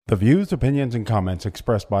The views, opinions, and comments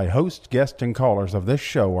expressed by hosts, guests, and callers of this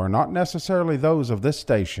show are not necessarily those of this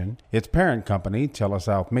station, its parent company,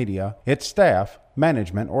 Telesouth Media, its staff,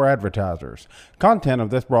 management, or advertisers. Content of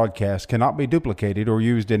this broadcast cannot be duplicated or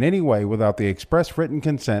used in any way without the express written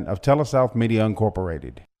consent of Telesouth Media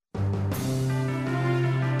Incorporated.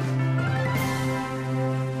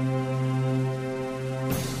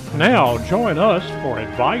 Now join us for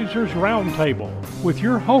Advisors Roundtable with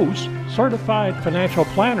your hosts, certified financial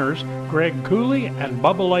planners Greg Cooley and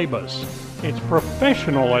Bubba Labus. It's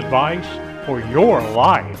professional advice for your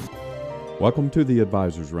life. Welcome to the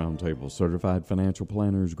Advisors Roundtable. Certified financial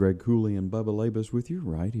planners Greg Cooley and Bubba Labus with you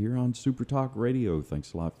right here on Super Talk Radio.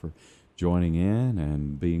 Thanks a lot for joining in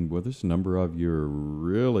and being with us. A number of you are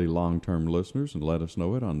really long-term listeners and let us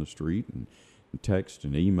know it on the street and text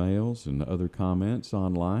and emails and other comments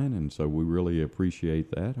online, and so we really appreciate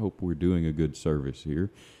that. Hope we're doing a good service here.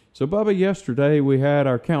 So, Bubba, yesterday we had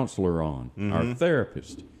our counselor on, our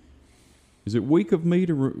therapist. Is it weak of me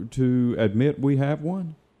to admit we have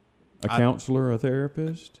one? A counselor, a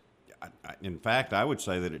therapist? In fact, I would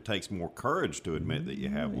say that it takes more courage to admit that you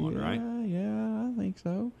have one, right? Yeah, I think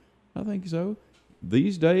so.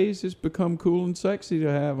 These days, it's become cool and sexy to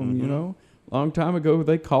have them, you know. Long time ago,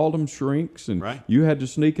 they called them shrinks, and you had to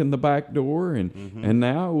sneak in the back door. And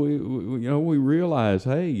now we realize,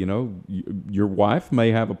 hey, your wife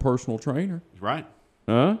may have a personal trainer, right?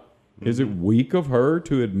 Huh? Is it weak of her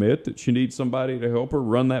to admit that she needs somebody to help her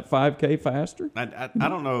run that 5K faster? I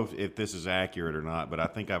don't know if this is accurate or not, but I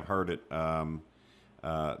think I've heard it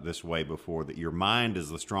this way before: that your mind is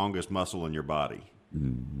the strongest muscle in your body,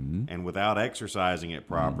 and without exercising it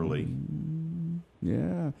properly.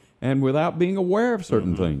 Yeah, and without being aware of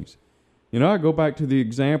certain things. I go back to the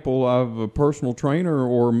example of a personal trainer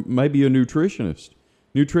or maybe a nutritionist.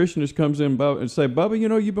 Nutritionist comes in and say, Bubba,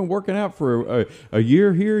 you've been working out for a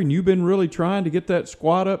year here, and you've been really trying to get that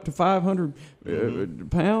squat up to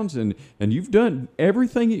 500 pounds, and you've done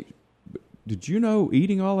everything. Did you know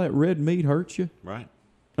eating all that red meat hurts you? Right.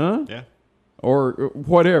 Huh? Yeah. Or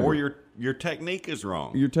whatever. Or your technique is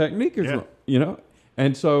wrong. Your technique is wrong,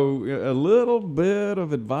 And so a little bit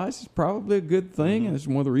of advice is probably a good thing, and it's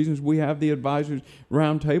one of the reasons we have the Advisors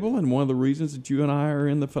Roundtable, and one of the reasons that you and I are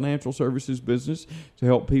in the financial services business to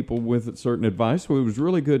help people with certain advice. So it was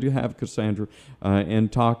really good to have Cassandra in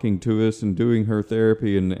talking to us and doing her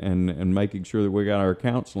therapy and making sure that we got our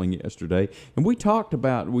counseling yesterday. And we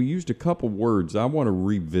used a couple words I want to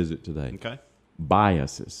revisit today. Okay.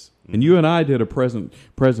 Biases. And you and I did a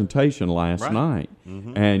presentation last night,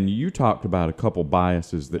 and you talked about a couple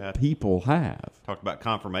biases that people have. Talked about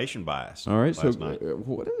confirmation bias. All right, so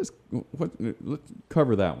let's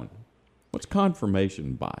cover that one. What's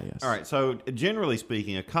confirmation bias? All right, so generally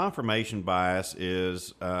speaking, a confirmation bias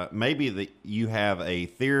is maybe that you have a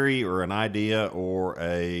theory or an idea or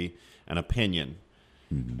an opinion,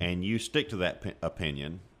 and you stick to that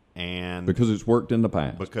opinion. And because it's worked in the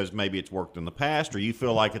past. Because maybe it's worked in the past, or you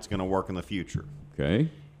feel like it's going to work in the future. Okay.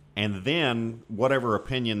 And then whatever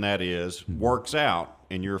opinion that is works out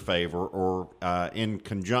in your favor or in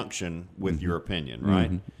conjunction with your opinion,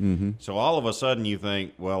 right? So all of a sudden you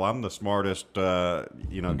think, well, I'm the smartest guy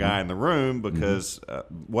in the room because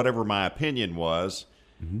whatever my opinion was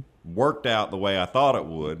worked out the way I thought it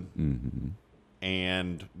would.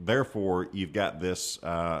 And therefore you've got this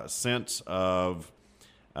sense of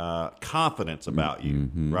confidence about you,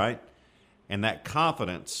 right? And that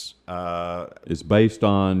confidence is based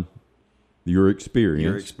on your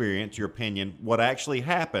experience, your opinion, what actually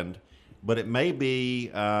happened, but it may be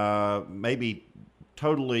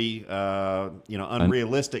totally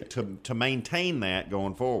unrealistic to maintain that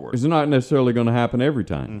going forward. It's not necessarily going to happen every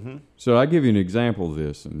time. So I give you an example of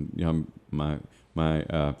this, and my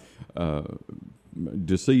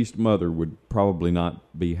deceased mother would probably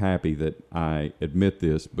not be happy that I admit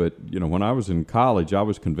this, but when I was in college, I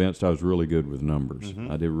was convinced I was really good with numbers.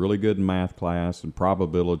 I did really good in math class and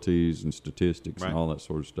probabilities and statistics and all that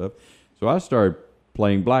sort of stuff. So I started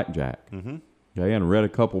playing blackjack. Okay, and read a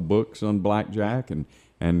couple books on blackjack and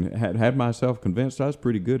had myself convinced I was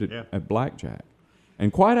pretty good at blackjack.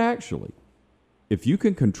 And quite actually, if you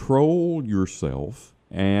can control yourself,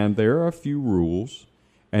 and there are a few rules.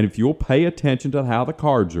 And if you'll pay attention to how the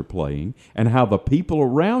cards are playing and how the people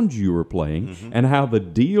around you are playing and how the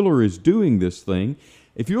dealer is doing this thing,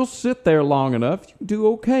 if you'll sit there long enough, you can do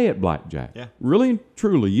okay at blackjack. Yeah. Really and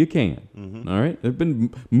truly, you can. All right? There have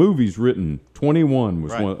been movies written. 21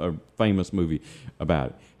 was a famous movie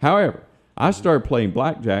about it. However, I started playing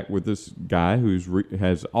blackjack with this guy who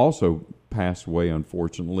has also passed away,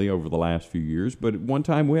 unfortunately, over the last few years. But at one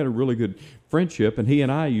time, we had a really good friendship, and he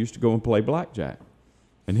and I used to go and play blackjack.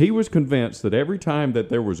 And he was convinced that every time that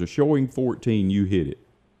there was a showing 14, you hit it.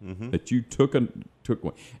 That you took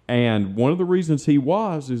one. And one of the reasons he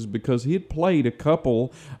is because he had played a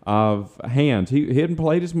couple of hands. He hadn't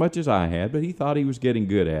played as much as I had, but he thought he was getting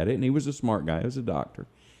good at it, and he was a smart guy. He was a doctor.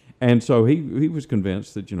 And so he was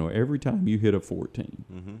convinced that, every time you hit a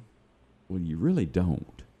 14, well, you really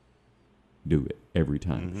don't do it every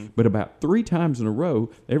time. But about 3 times in a row,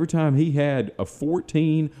 every time he had a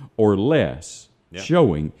 14 or less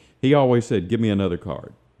showing, he always said, give me another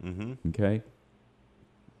card. Okay?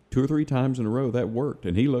 2 or 3 times in a row, that worked.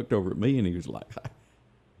 And he looked over at me, and he was like,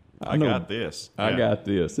 I got this. I got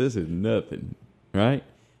this. This is nothing, right?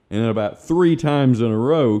 And then about 3 times in a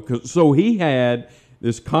row, so he had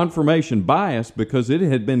this confirmation bias because it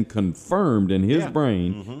had been confirmed in his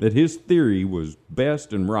brain that his theory was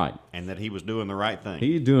best and right. And that he was doing the right thing.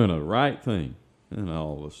 He's doing the right thing. And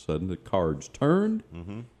all of a sudden, the cards turned,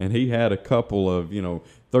 and he had a couple of, 13s,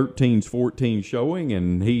 14s showing,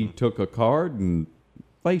 and he took a card, and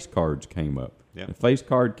face cards came up. Yep. The face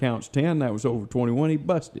card counts 10. That was over 21. He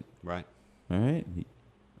busted. Right. All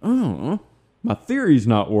right. My theory's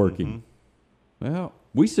not working. Well,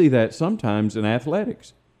 we see that sometimes in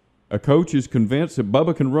athletics. A coach is convinced that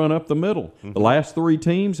Bubba can run up the middle. The last 3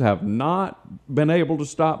 teams have not been able to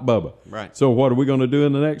stop Bubba. Right. So what are we going to do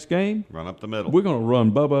in the next game? Run up the middle. We're going to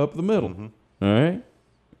run Bubba up the middle. All right.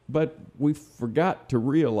 But we forgot to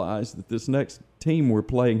realize that this next team we're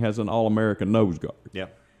playing has an All-American nose guard.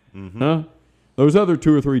 Yep. Huh? Those other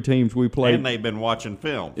 2 or 3 teams we played. And they've been watching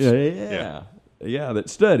films. Yeah, that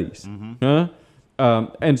studies. Huh?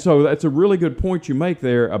 And so that's a really good point you make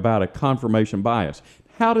there about a confirmation bias.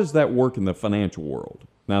 How does that work in the financial world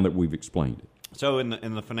now that we've explained it? So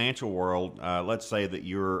in the financial world, let's say that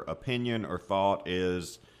your opinion or thought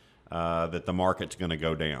is that the market's going to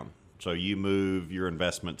go down. So you move your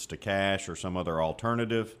investments to cash or some other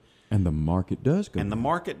alternative. And the market does go down. And the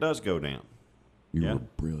market does go down. You were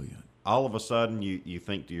brilliant. All of a sudden, you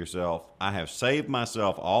think to yourself, I have saved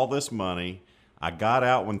myself all this money. I got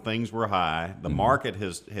out when things were high. The market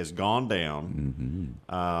has gone down.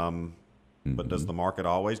 But does the market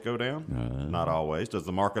always go down? Not always. Does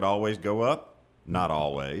the market always go up? Not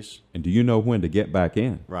always. And do you know when to get back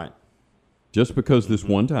in? Right. Just because this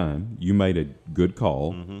one time you made a good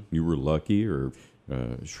call, you were lucky or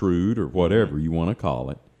shrewd or whatever you want to call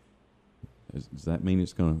it, does that mean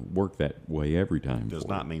it's going to work that way every time? Does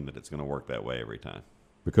not mean that it's going to work that way every time.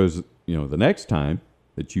 Because, the next time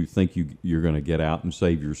that you think you're going to get out and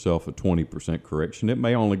save yourself a 20% correction, it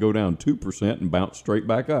may only go down 2% and bounce straight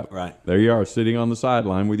back up. Right. There you are, sitting on the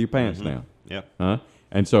sideline with your pants down. Yep. Huh?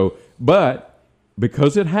 And so, but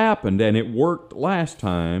because it happened and it worked last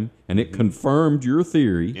time and it confirmed your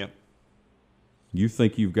theory, Yep. you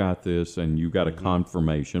think you've got this and you've got a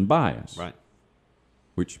confirmation bias. Right.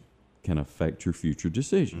 Which can affect your future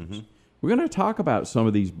decisions. We're going to talk about some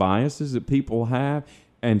of these biases that people have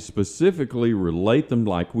and specifically relate them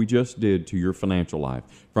like we just did to your financial life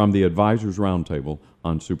from the Advisors Roundtable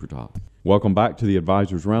on Super Talk. Welcome back to the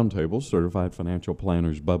Advisors Roundtable. Certified financial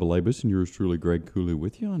planners Bubba Labus and yours truly, Greg Cooley,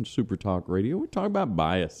 with you on Super Talk Radio. We're talking about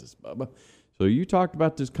biases, Bubba. So you talked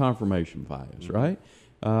about this confirmation bias, right?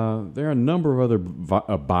 There are a number of other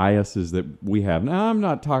biases that we have. Now, I'm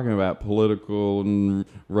not talking about political and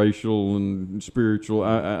racial and spiritual.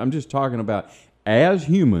 I'm just talking about as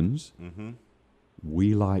humans,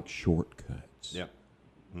 we like shortcuts. Yep.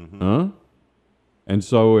 Huh? And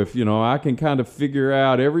so if, I can kind of figure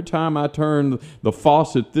out every time I turn the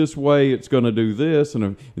faucet this way, it's going to do this, and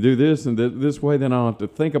if I do this and this way, then I'll have to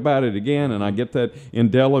think about it again, and I get that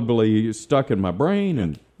indelibly stuck in my brain,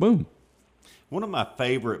 and boom. One of my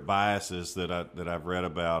favorite biases that I've read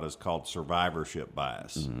about is called survivorship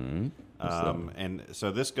bias. And so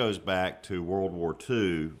this goes back to World War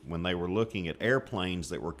II when they were looking at airplanes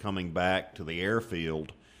that were coming back to the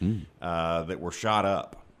airfield that were shot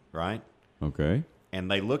up, right? Okay. And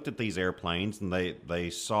they looked at these airplanes and they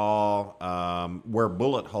saw where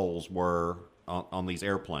bullet holes were on these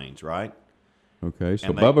airplanes, right? Okay,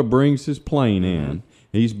 so Bubba brings his plane in.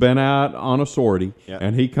 He's been out on a sortie,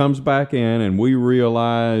 and he comes back in, and we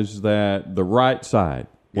realize that the right side,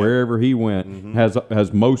 wherever he went,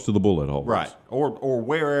 has most of the bullet holes. Right, or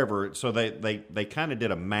wherever. So they kind of did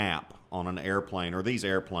a map on an airplane, or these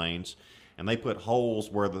airplanes, and they put holes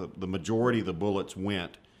where the majority of the bullets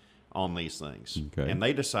went on these things. Okay. And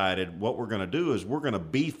they decided what we're going to do is we're going to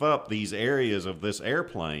beef up these areas of this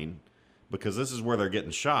airplane because this is where they're getting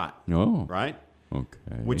shot. Oh. Right?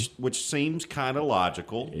 Okay. Which seems kind of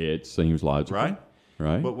logical. It seems logical. Right?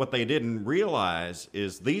 Right. But what they didn't realize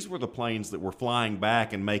is these were the planes that were flying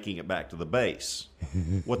back and making it back to the base.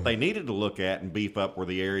 What they needed to look at and beef up were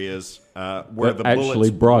the areas where That the actually bullets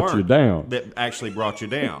brought you weren't, down. That actually brought you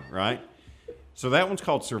down, right? So that one's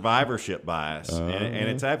called survivorship bias, and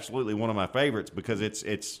it's absolutely one of my favorites because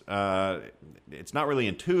it's not really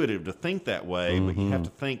intuitive to think that way, but you have to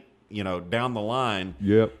think, down the line.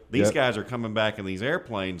 Yep. These guys are coming back in these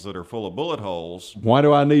airplanes that are full of bullet holes. Why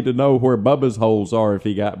do I need to know where Bubba's holes are if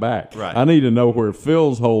he got back? Right. I need to know where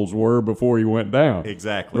Phil's holes were before he went down.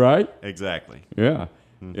 Exactly. Right? Exactly. Yeah.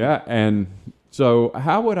 Yeah. And so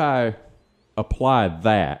how would I apply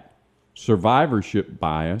that survivorship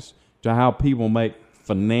bias to how people make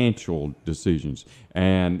financial decisions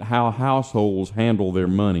and how households handle their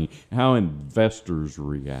money, how investors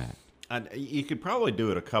react? You could probably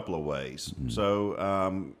do it a couple of ways.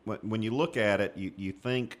 So when you look at it, you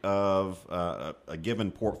think of a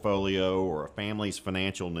given portfolio or a family's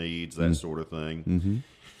financial needs, that sort of thing.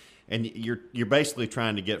 And you're basically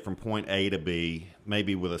trying to get from point A to B,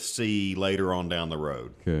 maybe with a C later on down the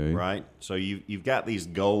road. Okay. Right? So you've got these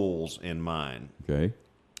goals in mind. Okay.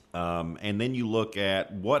 And then you look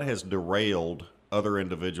at what has derailed other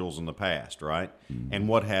individuals in the past, right? And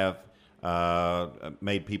what have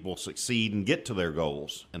made people succeed and get to their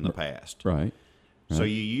goals in the past. Right. So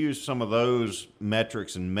you use some of those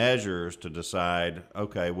metrics and measures to decide,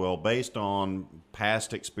 okay, well, based on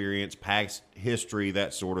past experience, past history,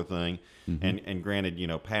 that sort of thing, and granted,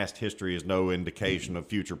 past history is no indication of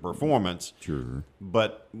future performance. Sure.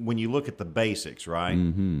 But when you look at the basics, right?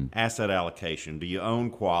 Asset allocation, do you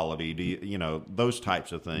own quality? Do you, those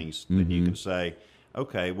types of things that you can say,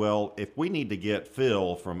 okay, well, if we need to get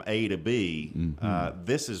Phil from A to B,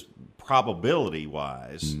 this is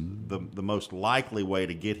probability-wise the most likely way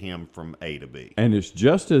to get him from A to B. And it's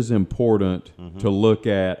just as important to look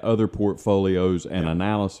at other portfolios and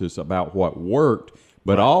analysis about what worked,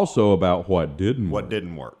 but also about what didn't work. What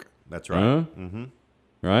didn't work. That's right.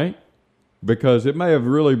 Right? Because it may have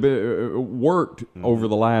really worked over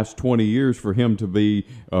the last 20 years for him to be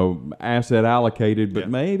asset allocated, but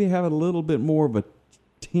maybe have a little bit more of a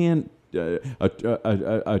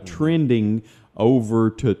trending over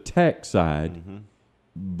to tech side.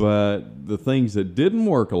 But the things that didn't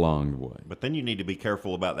work along the way. But then you need to be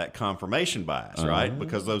careful about that confirmation bias, right?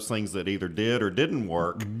 Because those things that either did or didn't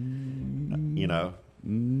work,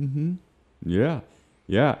 Yeah.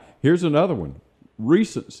 Yeah. Here's another one.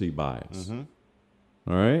 Recency bias.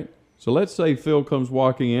 All right. So let's say Phil comes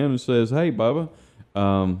walking in and says, "Hey, Bubba,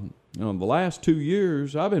 the last 2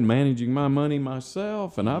 years I've been managing my money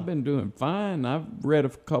myself, and I've been doing fine. I've read a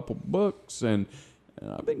couple books, and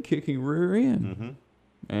I've been kicking rear end.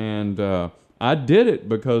 And I did it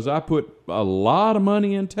because I put a lot of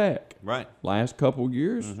money in tech. Right. Last couple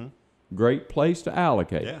years, great place to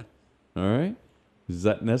allocate. Yeah. All right. Does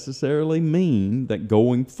that necessarily mean that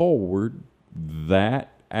going forward,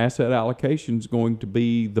 that asset allocation is going to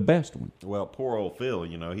be the best one? Well, poor old Phil,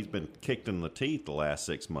 he's been kicked in the teeth the last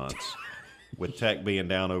 6 months with tech being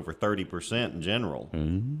down over 30% in general,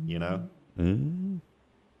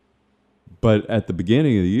 But at the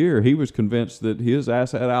beginning of the year, he was convinced that his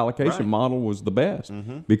asset allocation model was the best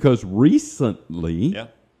because recently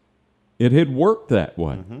it had worked that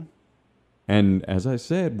way. And as I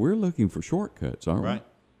said, we're looking for shortcuts, aren't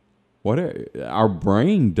we? Our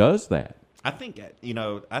brain does that. I think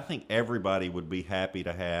everybody would be happy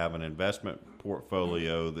to have an investment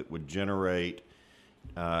portfolio that would generate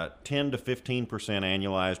 10 to 15%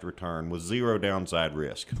 annualized return with zero downside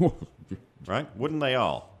risk. Right? Wouldn't they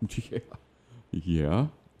all? Yeah.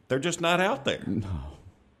 They're just not out there. No.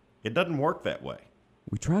 It doesn't work that way.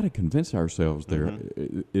 We try to convince ourselves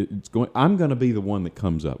I'm going to be the one that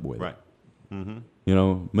comes up with it. Right.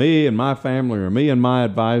 Me and my family, or me and my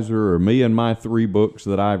advisor, or me and my 3 books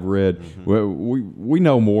that I've read, we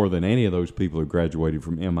know more than any of those people who graduated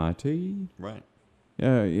from MIT. Right.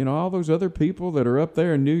 All those other people that are up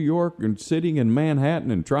there in New York and sitting in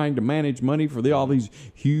Manhattan and trying to manage money for all these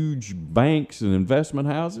huge banks and investment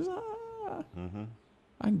houses.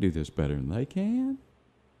 I can do this better than they can.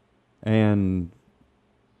 And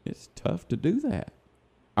it's tough to do that.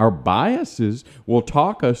 Our biases will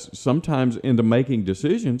talk us sometimes into making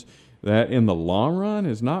decisions that in the long run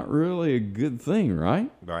is not really a good thing, right?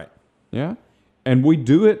 Right. Yeah. And we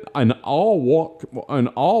do it in all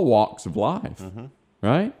walks of life,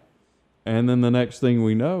 right? And then the next thing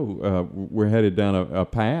we know, we're headed down a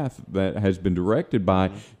path that has been directed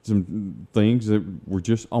by some things that were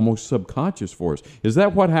just almost subconscious for us. Is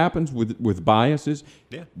that what happens with biases?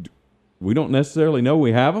 Yeah. We don't necessarily know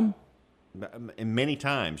we have them? And many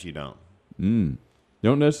times you don't. You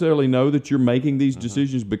don't necessarily know that you're making these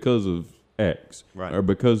decisions because of X, Right. or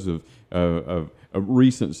because of a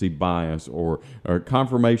recency bias or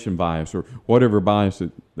confirmation bias or whatever bias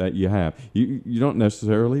that you have. You don't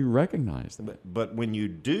necessarily recognize that. But when you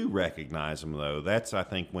do recognize them, though, that's, I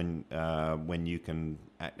think, when you can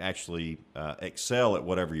actually excel at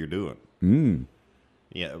whatever you're doing.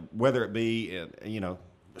 Yeah, whether it be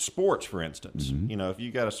sports, for instance. If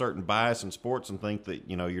you got a certain bias in sports and think that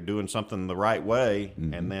you're doing something the right way,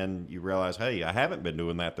 and then you realize, hey, I haven't been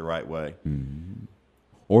doing that the right way,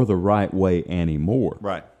 or the right way anymore.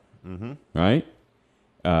 right? Right?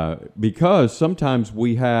 Because sometimes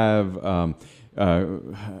we have a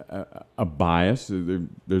bias.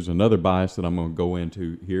 There's another bias that I'm going to go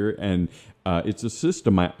into here, and it's a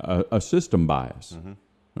system bias.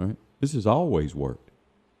 Right? This has always worked.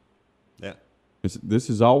 Yeah. This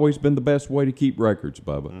has always been the best way to keep records,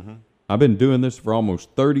 Bubba. I've been doing this for almost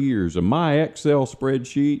 30 years. And my Excel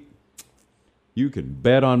spreadsheet, you can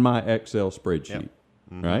bet on my Excel spreadsheet,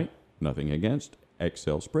 right? Nothing against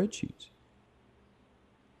Excel spreadsheets.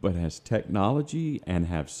 But as technology and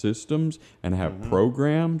have systems and have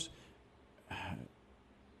programs,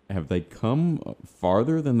 have they come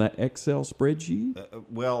farther than the Excel spreadsheet?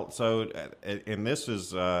 And this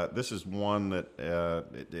is one that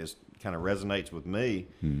it is kind of resonates with me.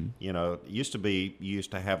 It used to be you used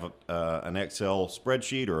to have an Excel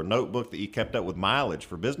spreadsheet or a notebook that you kept up with mileage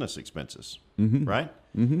for business expenses, right?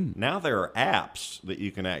 Now there are apps that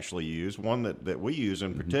you can actually use. One that we use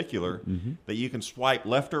in particular that you can swipe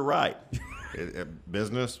left or right.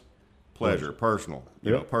 Business, pleasure, personal,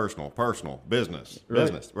 personal, business,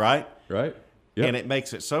 right? Right. Yep. And it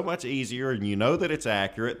makes it so much easier, and you know that it's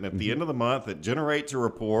accurate, and at the end of the month, it generates a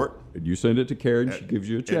report. And you send it to Karen, she gives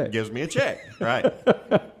you a check. It gives me a check, right.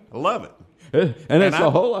 I love it. And it's a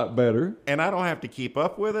whole lot better. And I don't have to keep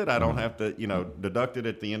up with it. I don't have to, deduct it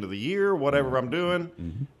at the end of the year, whatever I'm doing.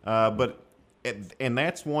 And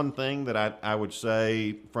that's one thing that I would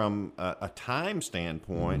say from a time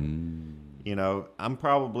standpoint, I'm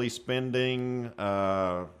probably spending,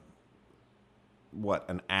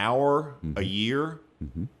 an hour a year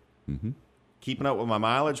keeping up with my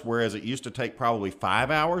mileage, whereas it used to take probably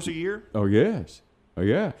 5 hours a year. Oh, yes. Oh,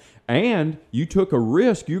 yeah. And you took a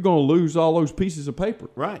risk. You're going to lose all those pieces of paper.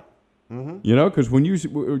 Right. Because when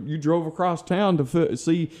you drove across town to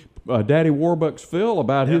see Daddy Warbucks Phil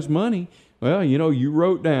about his money, well, you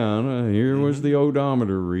wrote down, here was the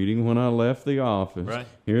odometer reading when I left the office. Right.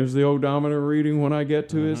 Here's the odometer reading when I get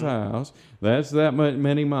to his house. That's that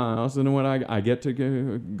many miles. And then when I get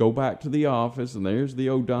to go back to the office, and there's the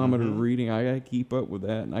odometer reading. I got to keep up with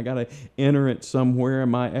that. And I got to enter it somewhere in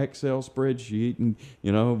my Excel spreadsheet and,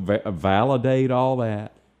 validate all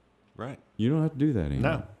that. Right. You don't have to do that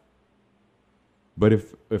anymore. No. But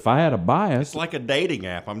if I had a bias... It's like a dating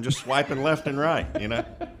app. I'm just swiping left and right,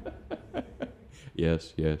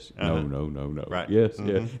 Yes. No. Right. Yes,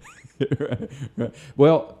 yes. Right.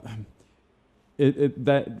 Well,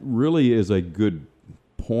 that really is a good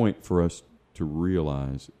point for us to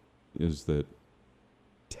realize, is that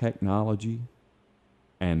technology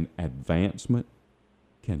and advancement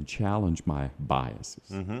can challenge my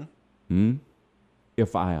biases.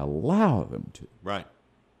 If I allow them to. Right.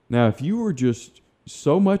 Now, if you were just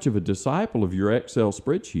so much of a disciple of your Excel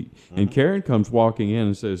spreadsheet, and Karen comes walking in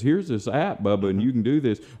and says, here's this app, Bubba, and you can do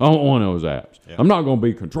this. I don't want those apps. Yeah. I'm not going to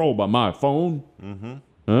be controlled by my phone.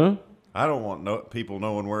 Huh? I don't want people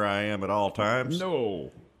knowing where I am at all times.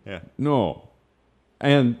 No. Yeah. No.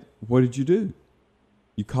 And what did you do?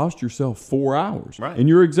 You cost yourself 4 hours. Right. In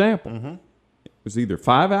your example. It was either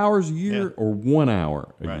 5 hours a year or 1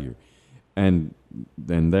 hour a year. And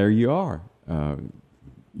then there you are.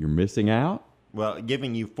 You're missing out. Well,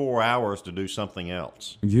 giving you 4 hours to do something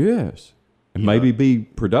else. Yes. And maybe be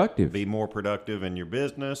productive. Be more productive in your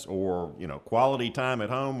business or, quality time at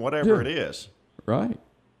home, whatever it is. Right.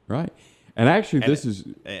 And actually,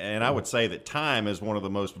 And I would say that time is one of the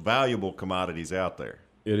most valuable commodities out there.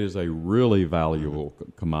 It is a really valuable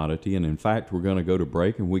commodity. And in fact, we're going to go to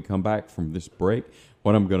break. And when we come back from this break,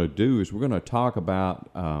 what I'm going to do is we're going to talk about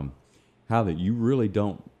how that you really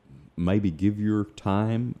don't maybe give your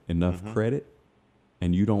time enough credit,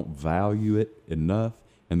 and you don't value it enough,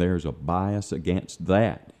 and there's a bias against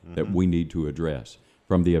that that we need to address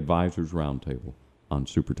from the Advisors Roundtable on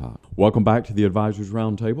Super Talk. Welcome back to the Advisors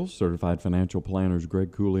Roundtable. Certified financial planners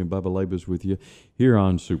Greg Cooley and Bubba Labus with you here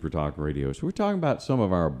on Super Talk Radio. So we're talking about some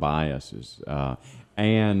of our biases,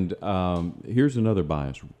 and here's another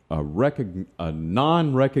bias: a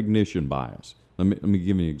non-recognition bias. Let me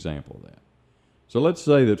give you an example of that. So let's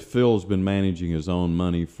say that Phil's been managing his own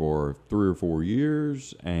money for 3 or 4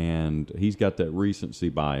 years, and he's got that recency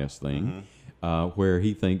bias thing where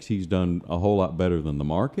he thinks he's done a whole lot better than the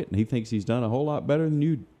market, and he thinks he's done a whole lot better than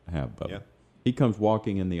you have, Bubba. Yeah. He comes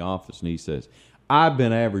walking in the office, and he says, I've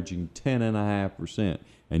been averaging 10.5%,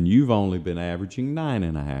 and you've only been averaging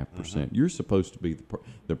 9.5%. You're supposed to be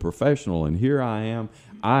the professional, and here I am.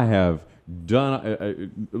 I have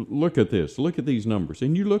done look at this. Look at these numbers.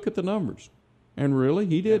 And you look at the numbers. And really,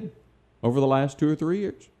 he did over the last 2 or 3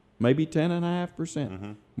 years, maybe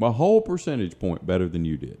 10.5%, a whole percentage point better than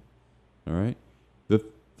you did. All right. The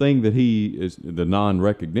thing that the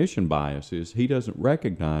non-recognition bias is he doesn't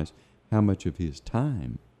recognize how much of his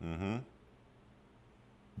time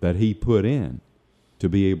that he put in to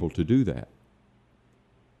be able to do that,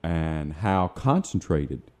 and how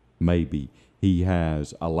concentrated maybe he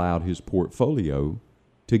has allowed his portfolio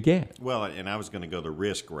to get. Well, and I was going to go the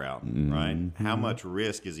risk route, right? How much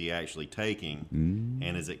risk is he actually taking,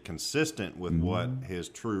 and is it consistent with what his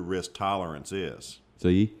true risk tolerance is?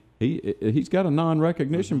 See, he's got a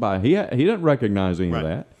non-recognition bias. He doesn't recognize any of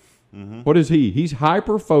that. What is he? He's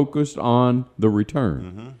hyper-focused on the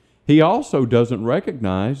return. He also doesn't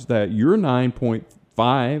recognize that your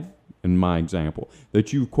 9.5, in my example,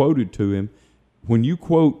 that you've quoted to him, when you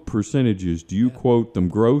quote percentages, do you quote them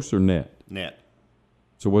gross or net? Net.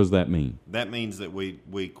 So what does that mean? That means that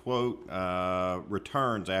we quote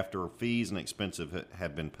returns after fees and expenses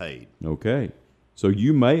have been paid. Okay. So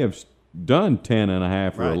you may have done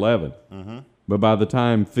 10.5 or Right. 11, but by the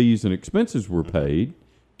time fees and expenses were paid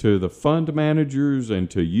to the fund managers and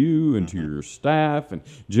to you and to your staff and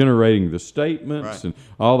generating the statements Right. and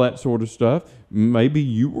all that sort of stuff, maybe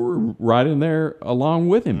you were right in there along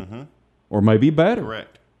with him, or maybe better.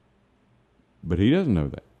 Correct. But he doesn't know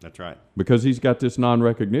that. That's right. Because he's got this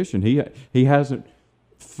non-recognition. He hasn't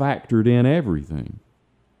factored in everything.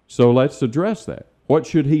 So let's address that. What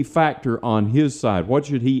should he factor on his side? What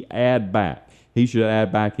should he add back? He should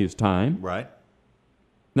add back his time. Right.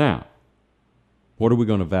 Now, what are we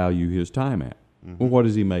going to value his time at? Well, what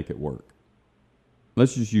does he make it work?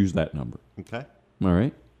 Let's just use that number. Okay. All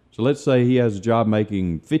right? So let's say he has a job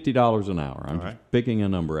making $50 an hour. I'm All just right. picking a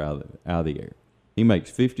number out of the air. He makes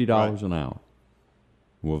 $50 an hour.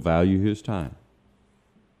 We'll value his time.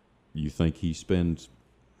 You think he spends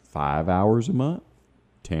 5 hours a month?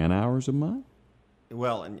 10 hours a month?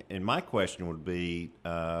 Well, and my question would be,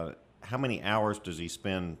 how many hours does he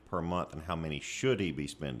spend per month, and how many should he be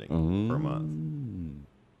spending per month?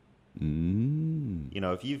 You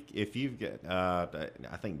know, if you've got,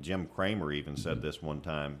 I think Jim Cramer even said this one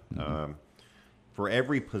time. For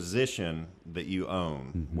every position that you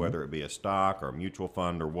own, whether it be a stock or a mutual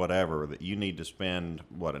fund or whatever, that you need to spend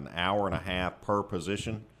an hour and a half per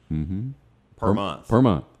position per month. Per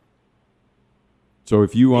month. So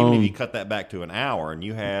if you Even own, if you cut that back to an hour, and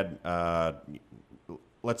you had,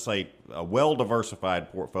 let's say, a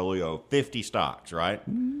well-diversified portfolio of 50 stocks, right?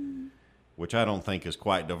 Which I don't think is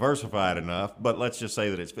quite diversified enough, but let's just say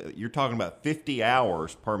that you're talking about 50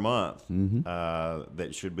 hours per month that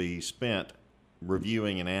should be spent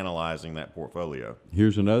reviewing and analyzing that portfolio.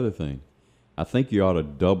 here's another thing. I think you ought to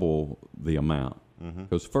double the amount.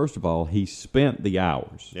 Because first of all, he spent the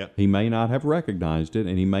hours. Yep. He may not have recognized it,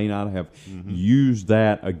 and he may not have used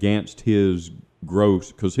that against his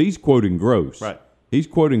gross, because he's quoting gross. Right. He's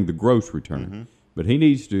quoting the gross return. But he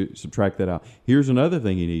needs to subtract that out. Here's another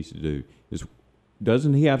thing he needs to do is,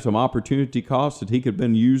 doesn't he have some opportunity costs that he could have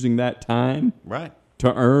been using that time Right.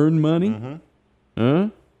 to earn money? Huh?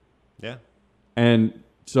 Yeah. And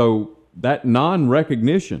so that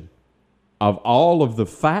non-recognition of all of the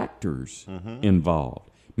factors involved,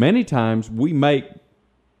 many times we make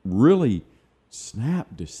really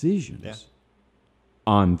snap decisions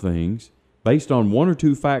on things based on one or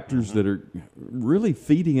two factors that are really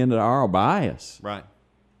feeding into our bias. Right.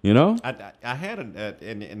 You know? I had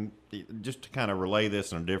and just to kind of relay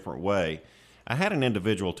this in a different way, I had an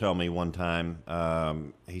individual tell me one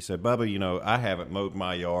time, he said, Bubba, you know, I haven't mowed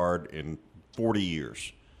my yard in 40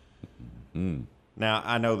 years. Now,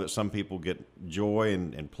 I know that some people get joy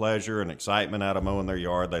and pleasure and excitement out of mowing their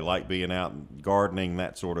yard. They like being out and gardening,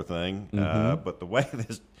 that sort of thing. But the way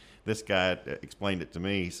this guy explained it to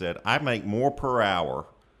me, he said, I make more per hour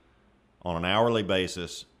on an hourly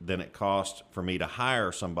basis than it costs for me to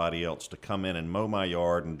hire somebody else to come in and mow my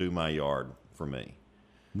yard and do my yard for me.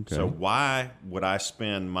 Okay. So why would I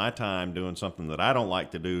spend my time doing something that I don't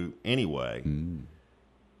like to do anyway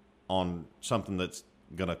on something that's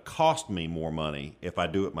going to cost me more money if I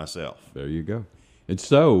do it myself? There you go. And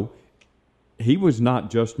so he was not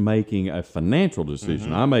just making a financial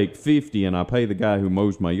decision. I make 50 and I pay the guy who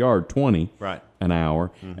mows my yard 20 Right. an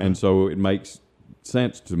hour, and so it makes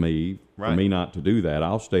sense to me for Right. me not to do that.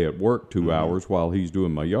 I'll stay at work 2 hours while he's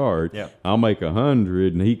doing my yard. Yeah. I'll make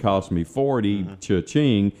 100 and he costs me 40.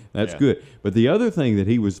 Cha-ching. That's Yeah. good. But the other thing that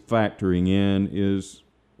he was factoring in is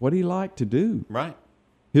what he liked to do, Right.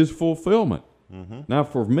 his fulfillment. Now,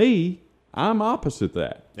 for me, I'm opposite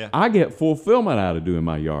that. Yeah. I get fulfillment out of doing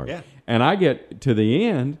my yard. Yeah. And I get to the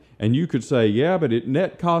end, and you could say, yeah, but it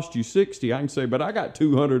net cost you 60. I can say, but I got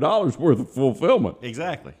 $200 worth of fulfillment.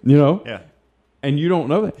 Exactly. You know? Yeah. And you don't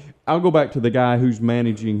know that. I'll go back to the guy who's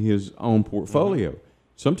managing his own portfolio.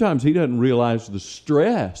 Sometimes he doesn't realize the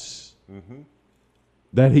stress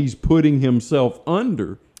that he's putting himself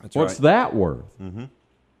under. That's What's right. that worth?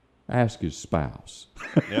 Ask his spouse.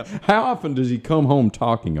 Yep. How often does he come home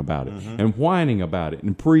talking about it and whining about it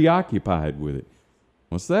and preoccupied with it?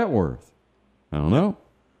 What's that worth? I don't know.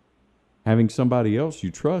 Having somebody else you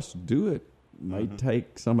trust do it may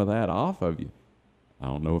take some of that off of you. I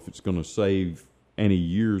don't know if it's going to save any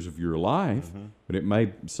years of your life, but it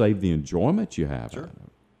may save the enjoyment you have out of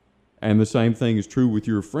it. And the same thing is true with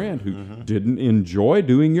your friend who didn't enjoy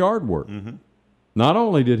doing yard work. Not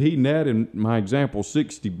only did he net, in my example,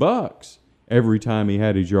 $60 every time he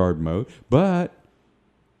had his yard mowed, but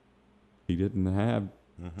he didn't have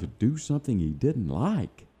to do something he didn't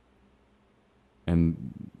like.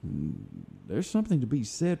 And there's something to be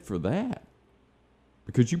said for that.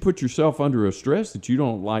 Because you put yourself under a stress that you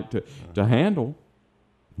don't like to handle.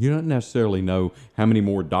 You don't necessarily know how many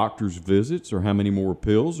more doctor's visits or how many more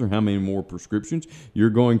pills or how many more prescriptions you're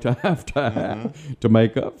going to have to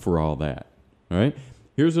make up for all that. All right?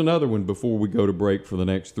 Here's another one before we go to break for the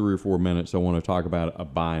next 3 or 4 minutes. I want to talk about a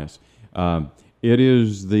bias. It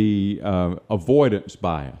is the avoidance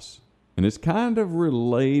bias. And it's kind of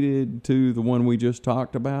related to the one we just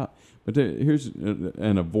talked about. But here's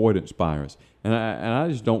an avoidance bias. And I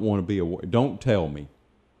just don't want to be don't tell me.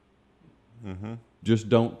 Just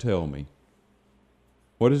don't tell me.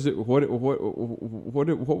 What is it? What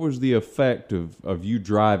was the effect of you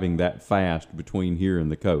driving that fast between here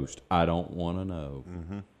and the coast? I don't want to know.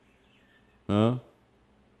 Huh?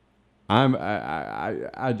 I'm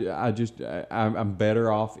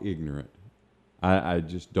better off ignorant. I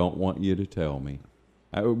just don't want you to tell me.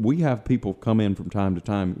 We have people come in from time to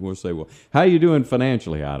time. We'll say, "Well, how you doing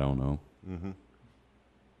financially?" I don't know.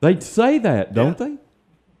 They say that, don't they?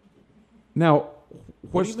 Now,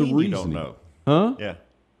 what's the reason? You don't know? Huh? Yeah.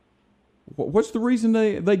 What's the reason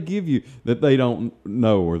they give you that they don't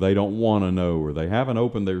know or they don't want to know or they haven't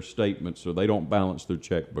opened their statements or they don't balance their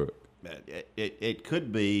checkbook? It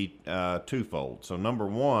could be twofold. So number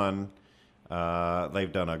one,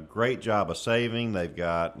 they've done a great job of saving. They've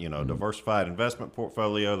got diversified investment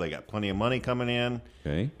portfolio. They got plenty of money coming in.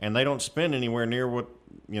 Okay. And they don't spend anywhere near what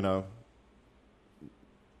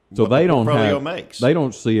So what they the don't portfolio have. makes. They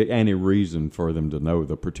don't see any reason for them to know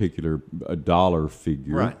the particular dollar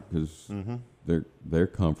figure, Right. Because they're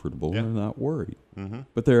comfortable Yeah. and they're not worried.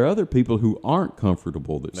 But there are other people who aren't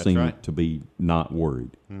comfortable that That's seem right. to be not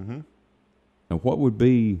worried. And what would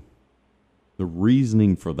be the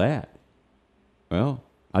reasoning for that? Well,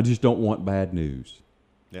 I just don't want bad news.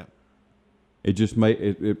 Yeah. It just may.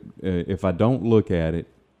 If I don't look at it,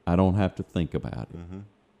 I don't have to think about it.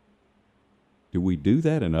 Do we do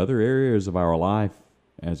that in other areas of our life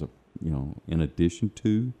as in addition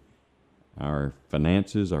to our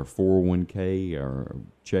finances, our 401k, our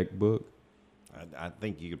checkbook? I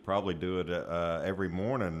think you could probably do it every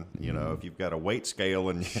morning, if you've got a weight scale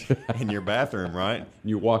in your bathroom, right?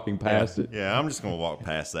 You're walking past it. Yeah, I'm just going to walk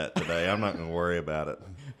past that today. I'm not going to worry about it.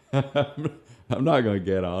 I'm not going to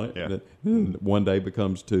get on it. Yeah. 1 day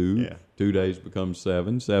becomes 2. Yeah. 2 days becomes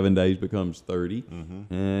 7. 7 days becomes 30.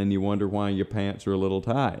 And you wonder why your pants are a little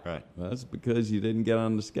tight. Right. Well, that's because you didn't get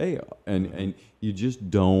on the scale. And you just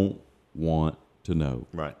don't want to know.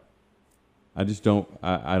 Right. I just don't.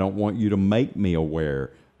 I don't want you to make me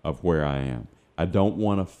aware of where I am. I don't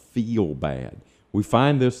want to feel bad. We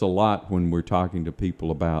find this a lot when we're talking to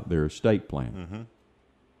people about their estate plan.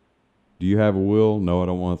 Do you have a will? No, I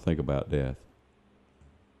don't want to think about death.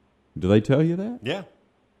 Do they tell you that? Yeah.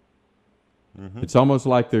 It's almost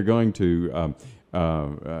like they're going to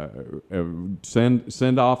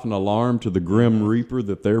send off an alarm to the Grim Reaper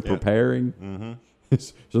that they're preparing.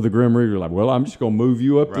 So the Grim Reaper is like, well, I'm just going to move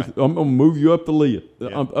you up. Right. I'm going to move you up the list.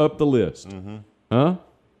 Yeah. Up the list. Huh?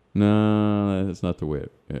 No, that's not the way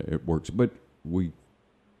it works. But we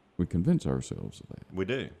convince ourselves of that. We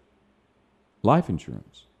do. Life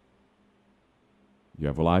insurance. You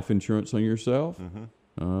have a life insurance on yourself?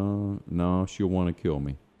 No, she'll want to kill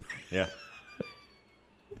me. Yeah.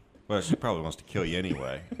 Well, she probably wants to kill you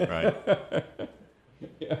anyway, right?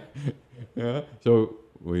 Yeah. So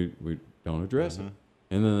we don't address it.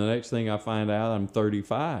 And then the next thing I find out, I'm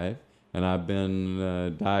 35 and I've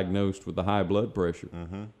been diagnosed with the high blood pressure.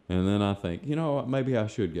 And then I think, you know what, maybe I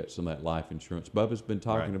should get some of that life insurance. Bubba's been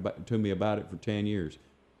talking to me about it for 10 years.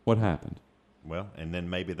 What happened? Well, and then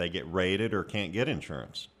maybe they get raided or can't get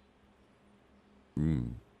insurance.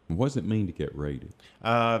 What does it mean to get rated?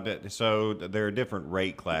 So there are different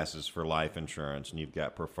rate classes for life insurance, and you've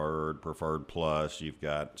got preferred plus, you've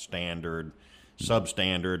got standard,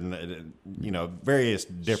 substandard, and various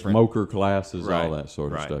different Smoker classes, Right, all that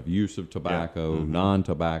sort of right. stuff. Use of tobacco,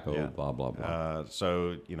 non-tobacco, Yeah. blah, blah, blah.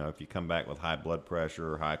 So if you come back with high blood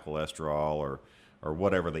pressure, or high cholesterol, or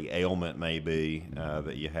whatever the ailment may be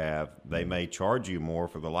that you have, they may charge you more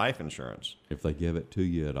for the life insurance If they give it to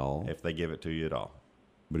you at all. if they give it to you at all.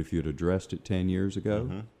 But if you'd addressed it 10 years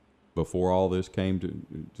ago, before all this came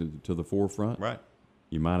to the forefront, Right.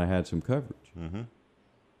 you might have had some coverage. And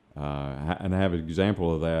I have an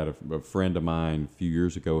example of that. A friend of mine a few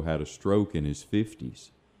years ago had a stroke in his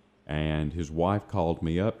 50s, and his wife called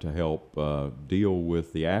me up to help deal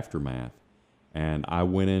with the aftermath. And I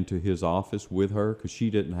went into his office with her because she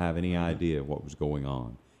didn't have any idea what was going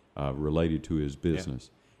on related to his business.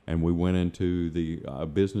 And we went into the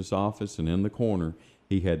business office, and in the corner,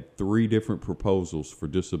 he had 3 different proposals for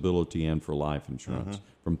disability and for life insurance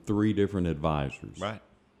from 3 different advisors. Right.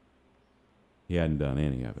 He hadn't done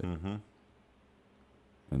any of it.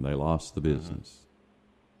 And they lost the business.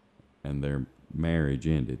 And their marriage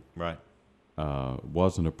ended. Right.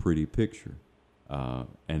 Wasn't a pretty picture.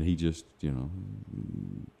 And he just,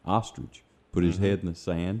 ostrich, put his head in the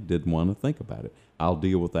sand, didn't want to think about it. I'll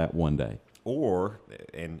deal with that one day. Or,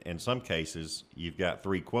 in some cases, you've got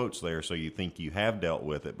 3 quotes there, so you think you have dealt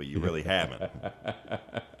with it, but you really haven't.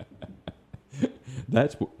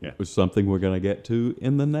 That's something we're going to get to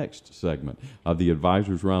in the next segment of the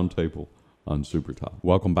Advisors Roundtable on Super Talk.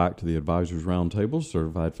 Welcome back to the Advisors Roundtable.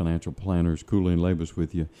 Certified Financial Planners Cooley and Labus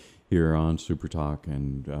with you here on Super Talk.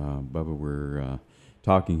 And Bubba, we're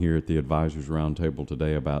talking here at the Advisors Roundtable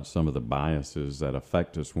today about some of the biases that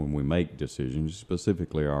affect us when we make decisions,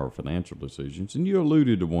 specifically our financial decisions. And you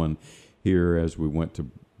alluded to one here as we went to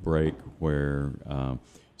break where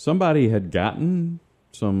somebody had gotten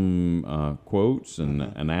some quotes and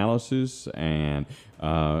analysis and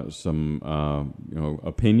some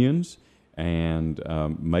opinions, and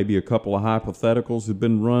maybe a couple of hypotheticals had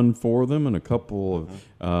been run for them, and a couple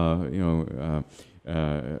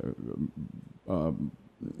of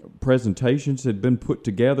presentations had been put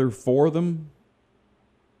together for them,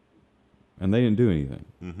 and they didn't do anything.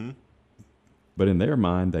 But in their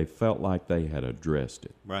mind, they felt like they had addressed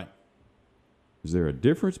it. Right. Is there a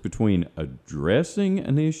difference between addressing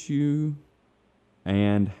an issue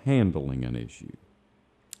and handling an issue?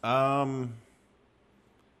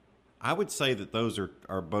 I would say that those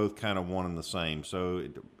are both kind of one and the same. So,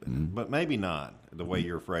 but maybe not the way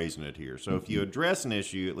you're phrasing it here. So, if you address an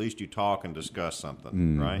issue, at least you talk and discuss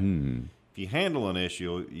something, right? If you handle an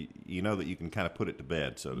issue, you know that you can kind of put it to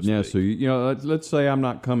bed, so to speak. Yeah. So let's say I'm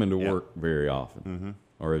not coming to work very often,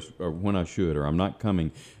 or when I should, or I'm not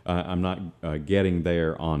coming, I'm not getting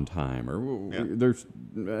there on time, or there's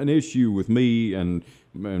an issue with me and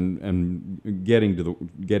getting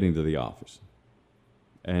to the office.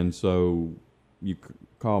 And so you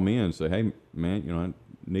call me in and say, hey, man, I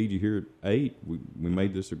need you here at 8. We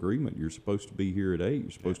made this agreement. You're supposed to be here at 8.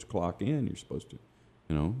 You're supposed to clock in. You're supposed to,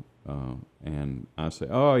 and I say,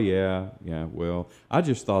 oh, yeah, well, I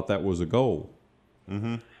just thought that was a goal.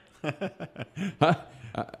 I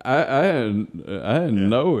didn't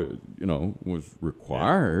know it, was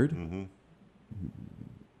required.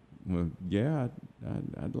 Well, yeah,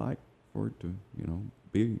 I'd like for it to,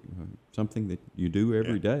 be something that you do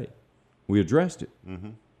every day. We addressed it.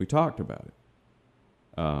 We talked about it.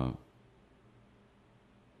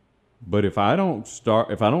 But if I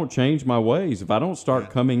don't change my ways, if I don't start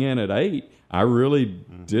coming in at 8, I really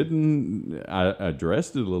didn't. I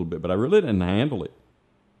addressed it a little bit, but I really didn't handle it.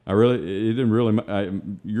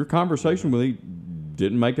 Your conversation with me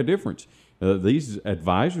didn't make a difference. These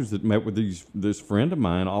advisors that met with this friend of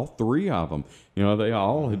mine, all 3 of them, they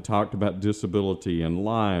all had talked about disability and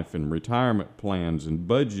life and retirement plans and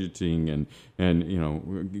budgeting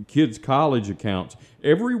and kids' college accounts.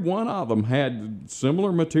 Every one of them had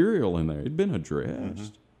similar material in there. It'd been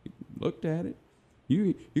addressed. Looked at it.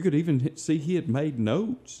 You could even see he had made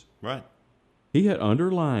notes. Right. He had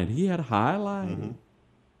underlined. He had highlighted.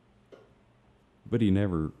 But he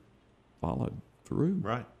never followed through.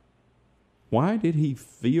 Right. Why did he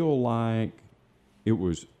feel like it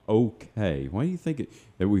was okay? Why do you think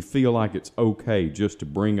that we feel like it's okay just to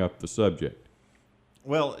bring up the subject?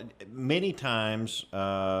 Well, many times,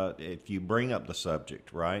 if you bring up the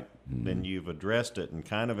subject, right, then you've addressed it, and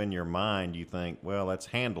kind of in your mind you think, well, that's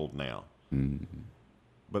handled now.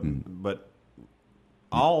 But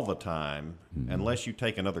all the time, unless you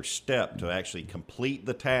take another step to actually complete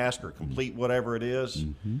the task or complete whatever it is,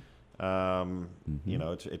 you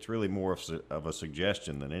know, it's really more of a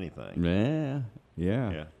suggestion than anything. Yeah.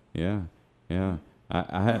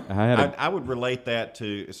 I would relate that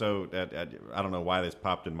to, I don't know why this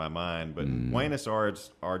popped in my mind, but Buenos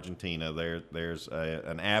Aires, Argentina, there's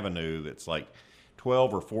an avenue that's like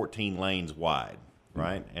 12 or 14 lanes wide,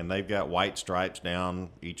 right? And they've got white stripes down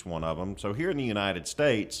each one of them. So here in the United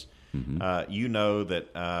States, you know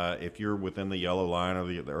that if you're within the yellow line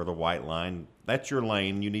or the white line, that's your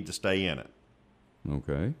lane. You need to stay in it.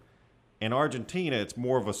 Okay. In Argentina, it's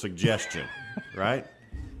more of a suggestion, right?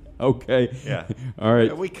 Okay. Yeah. All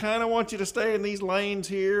right. We kind of want you to stay in these lanes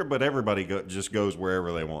here, but everybody just goes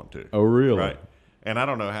wherever they want to. Oh, really? Right. And I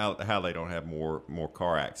don't know how they don't have more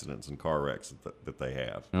car accidents and car wrecks that they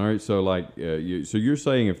have. All right. So so you're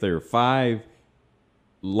saying if there are 5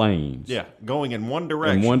 lanes, going in one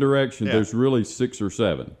direction. There's really 6 or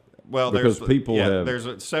 7. Well, because people have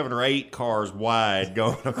there's 7 or 8 cars wide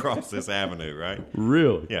going across this avenue, right?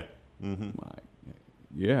 Really? Yeah.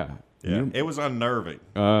 Yeah. Yeah. It was unnerving.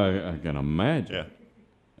 I can imagine.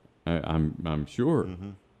 Yeah. I'm sure.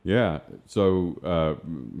 Yeah. So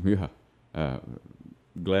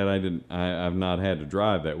glad I've not had to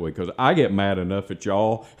drive that way, because I get mad enough at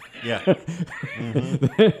y'all. Yeah.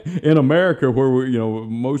 In America, where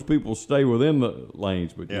most people stay within the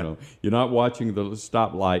lanes, but you know, you're not watching the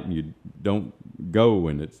stoplight and you don't go,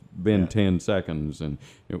 and it's been 10 seconds, and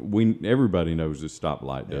everybody knows this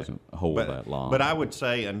stoplight doesn't hold that long. But I would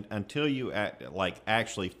say until you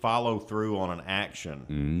actually follow through on an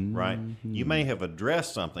action, right? You may have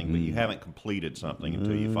addressed something, but you haven't completed something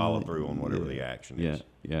until you follow through on whatever the action is.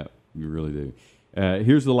 Yeah, you really do.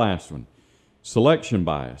 Here's the last one: selection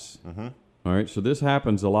bias. All right, so this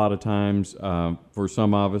happens a lot of times for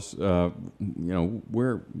some of us.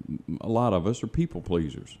 Where a lot of us are people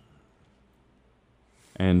pleasers.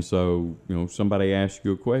 And so, somebody asks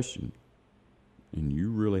you a question, and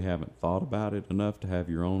you really haven't thought about it enough to have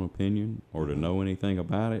your own opinion or to know anything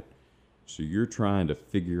about it. So you're trying to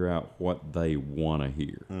figure out what they want to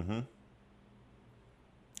hear.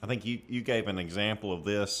 I think you gave an example of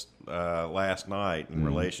this last night in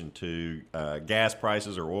relation to gas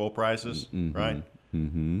prices or oil prices, right?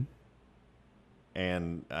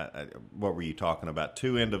 And what were you talking about?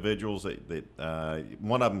 2 individuals that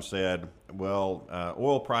one of them said, well,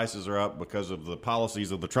 oil prices are up because of the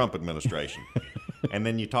policies of the Trump administration. And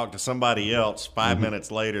then you talk to somebody else 5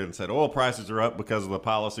 minutes later and said, oil prices are up because of the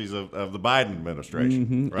policies of the Biden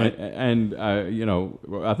administration. Right. And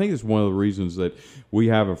I think it's one of the reasons that we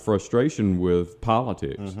have a frustration with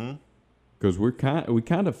politics. Because we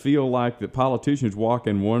kind of feel like that politicians walk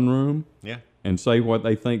in one room and say what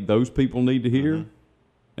they think those people need to hear,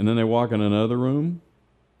 and then they walk in another room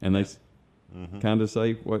and they kind of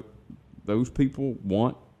say what those people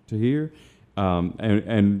want to hear.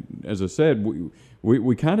 And as I said,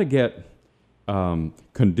 we kind of get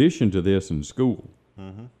conditioned to this in school.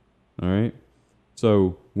 All right?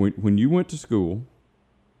 So when you went to school,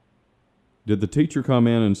 did the teacher come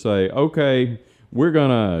in and say, okay, we're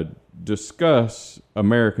going to discuss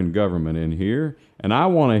American government in here, and I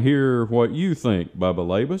want to hear what you think, Bubba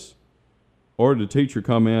Labus? Or did the teacher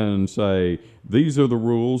come in and say, these are the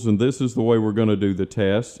rules, and this is the way we're going to do the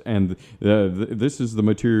test, and this is the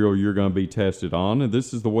material you're going to be tested on, and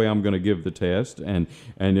this is the way I'm going to give the test, and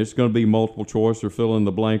it's going to be multiple choice or fill in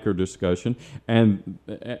the blank or discussion, and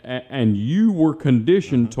you were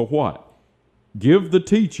conditioned to what? Give the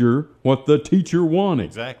teacher what the teacher wanted.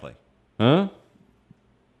 Exactly. Huh?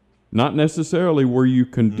 Not necessarily were you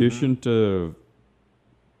conditioned to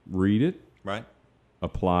read it, right?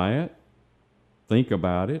 Apply it, think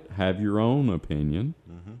about it, have your own opinion.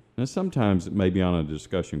 And sometimes it may be on a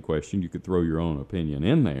discussion question, you could throw your own opinion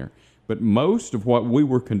in there. But most of what we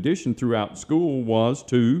were conditioned throughout school was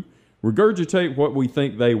to regurgitate what we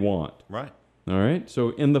think they want. Right. All right?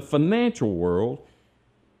 So in the financial world,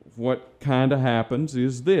 what kind of happens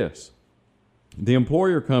is this. The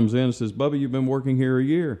employer comes in and says, Bubba, you've been working here a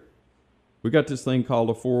year. We got this thing called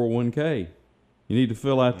a 401k. You need to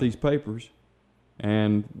fill out these papers,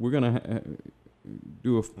 and we're going to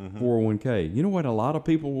do a 401k. You know what a lot of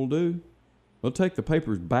people will do? They'll take the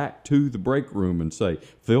papers back to the break room and say,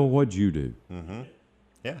 Phil, what'd you do?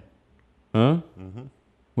 Yeah. Huh?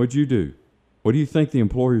 What'd you do? What do you think the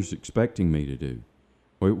employer's expecting me to do?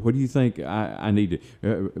 What do you think I need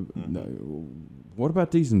to? What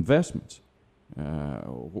about these investments?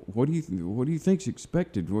 What do you think's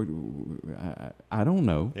expected? I don't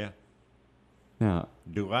know. Yeah. Now,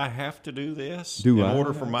 do I have to do this in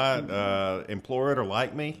order for my employer to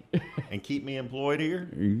like me and keep me employed here?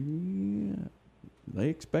 Yeah. They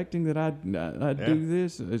expecting that I do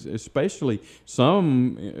this, especially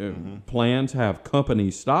some plans have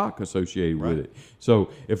company stock associated with it. So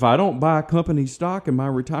if I don't buy company stock in my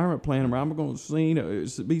retirement plan, I'm going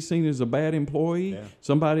to be seen as a bad employee,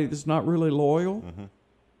 somebody that's not really loyal.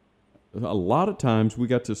 A lot of times we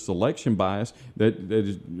got this selection bias that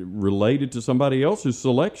is related to somebody else's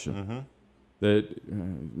selection, that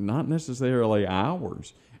not necessarily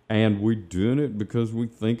ours. And we're doing it because we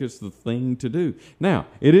think it's the thing to do. Now,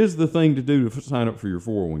 it is the thing to do to sign up for your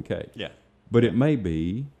 401k. Yeah. But it may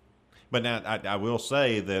be. But now, I will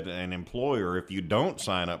say that an employer, if you don't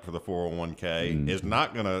sign up for the 401k, is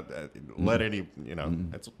not going to let any,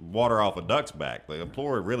 it's water off a duck's back. The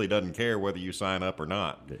employer really doesn't care whether you sign up or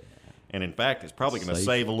not. Yeah. And in fact, it's probably going to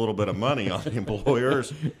save a little bit of money on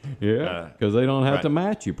employers. Yeah, because they don't have to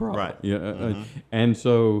match you probably. Right. Yeah, and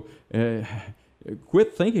so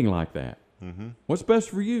quit thinking like that. What's best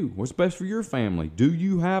for you? What's best for your family? Do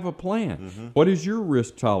you have a plan? What is your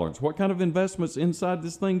risk tolerance? What kind of investments inside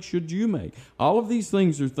this thing should you make? All of these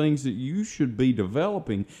things are things that you should be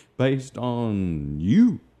developing based on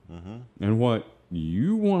you and what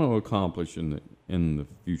you want to accomplish in the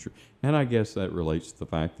future. And I guess that relates to the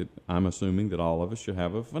fact that I'm assuming that all of us should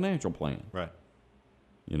have a financial plan. Right.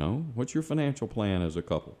 What's your financial plan as a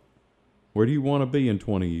couple? Where do you want to be in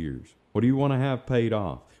 20 years? What do you want to have paid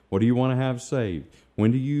off? What do you want to have saved?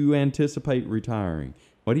 When do you anticipate retiring?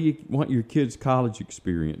 What do you want your kids' college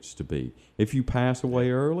experience to be? If you pass away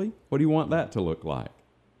early, what do you want that to look like?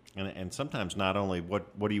 And sometimes not only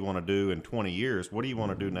what do you want to do in 20 years, what do you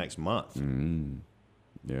want to do next month?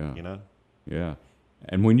 Yeah. Yeah.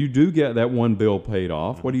 And when you do get that one bill paid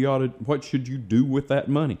off, what should you do with that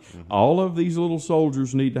money? All of these little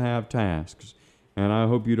soldiers need to have tasks. And I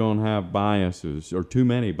hope you don't have biases or too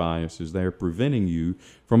many biases that are preventing you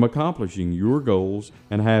from accomplishing your goals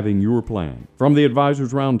and having your plan. From the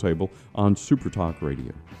Advisors Roundtable on Super Talk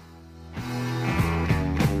Radio.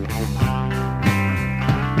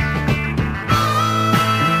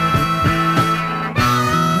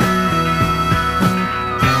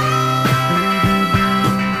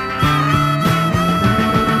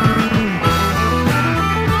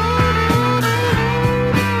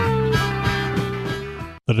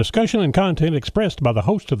 The discussion and content expressed by the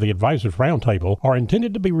host of the Advisors Roundtable are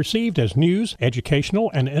intended to be received as news, educational,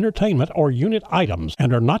 and entertainment or unit items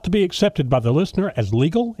and are not to be accepted by the listener as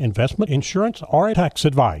legal, investment, insurance, or tax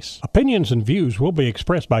advice. Opinions and views will be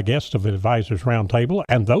expressed by guests of the Advisors Roundtable,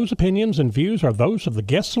 and those opinions and views are those of the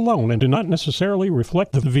guests alone and do not necessarily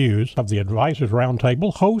reflect the views of the Advisors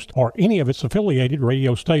Roundtable, host, or any of its affiliated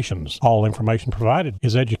radio stations. All information provided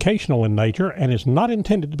is educational in nature and is not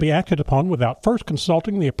intended to be acted upon without first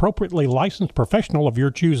consulting the appropriately licensed professional of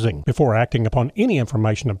your choosing. Before acting upon any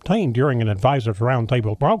information obtained during an Advisors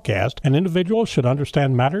Roundtable broadcast, an individual should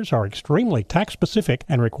understand matters are extremely tax-specific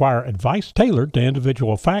and require advice tailored to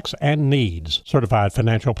individual facts and needs. Certified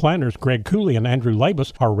financial planners Greg Cooley and Andrew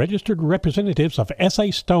Labus are registered representatives of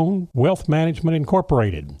S.A. Stone Wealth Management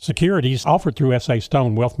Incorporated. Securities offered through S.A.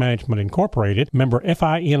 Stone Wealth Management Incorporated, member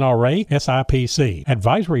FINRA SIPC.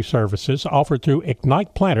 Advisory services offered through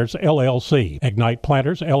Ignite Planners LLC. Ignite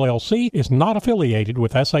Planners LLC is not affiliated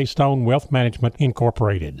with S.A. Stone Wealth Management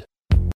Incorporated.